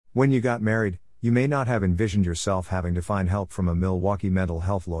When you got married, you may not have envisioned yourself having to find help from a Milwaukee mental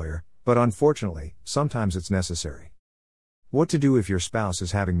health lawyer, but unfortunately, sometimes it's necessary. What to do if your spouse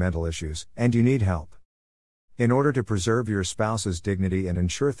is having mental issues, and you need help? In order to preserve your spouse's dignity and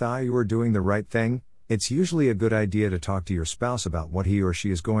ensure that you are doing the right thing, it's usually a good idea to talk to your spouse about what he or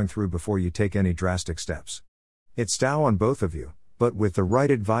she is going through before you take any drastic steps. It's down on both of you, but with the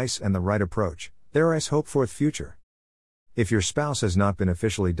right advice and the right approach, there is hope for the future. If your spouse has not been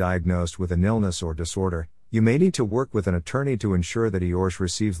officially diagnosed with an illness or disorder, you may need to work with an attorney to ensure that he or she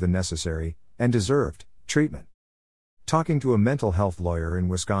receives the necessary, and deserved, treatment. Talking to a mental health lawyer in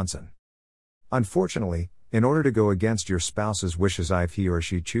Wisconsin. Unfortunately, in order to go against your spouse's wishes if he or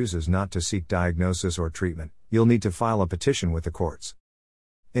she chooses not to seek diagnosis or treatment, you'll need to file a petition with the courts.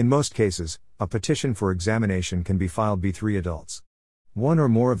 In most cases, a petition for examination can be filed by 3 adults. One or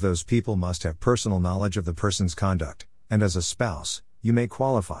more of those people must have personal knowledge of the person's conduct, and as a spouse, you may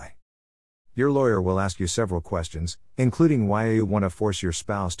qualify. Your lawyer will ask you several questions, including why you want to force your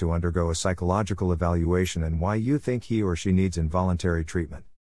spouse to undergo a psychological evaluation and why you think he or she needs involuntary treatment.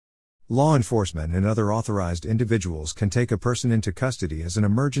 Law enforcement and other authorized individuals can take a person into custody as an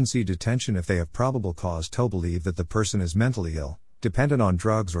emergency detention if they have probable cause to believe that the person is mentally ill, dependent on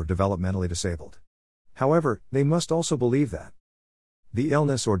drugs, or developmentally disabled. However, they must also believe that the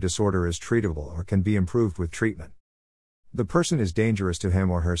illness or disorder is treatable or can be improved with treatment. The person is dangerous to him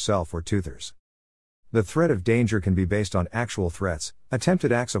or herself or to others. The threat of danger can be based on actual threats,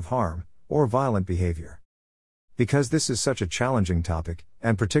 attempted acts of harm, or violent behavior. Because this is such a challenging topic,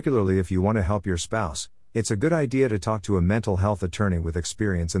 and particularly if you want to help your spouse, it's a good idea to talk to a mental health attorney with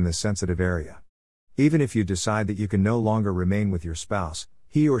experience in this sensitive area. Even if you decide that you can no longer remain with your spouse,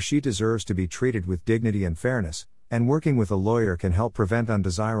 he or she deserves to be treated with dignity and fairness, and working with a lawyer can help prevent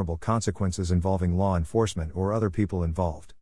undesirable consequences involving law enforcement or other people involved.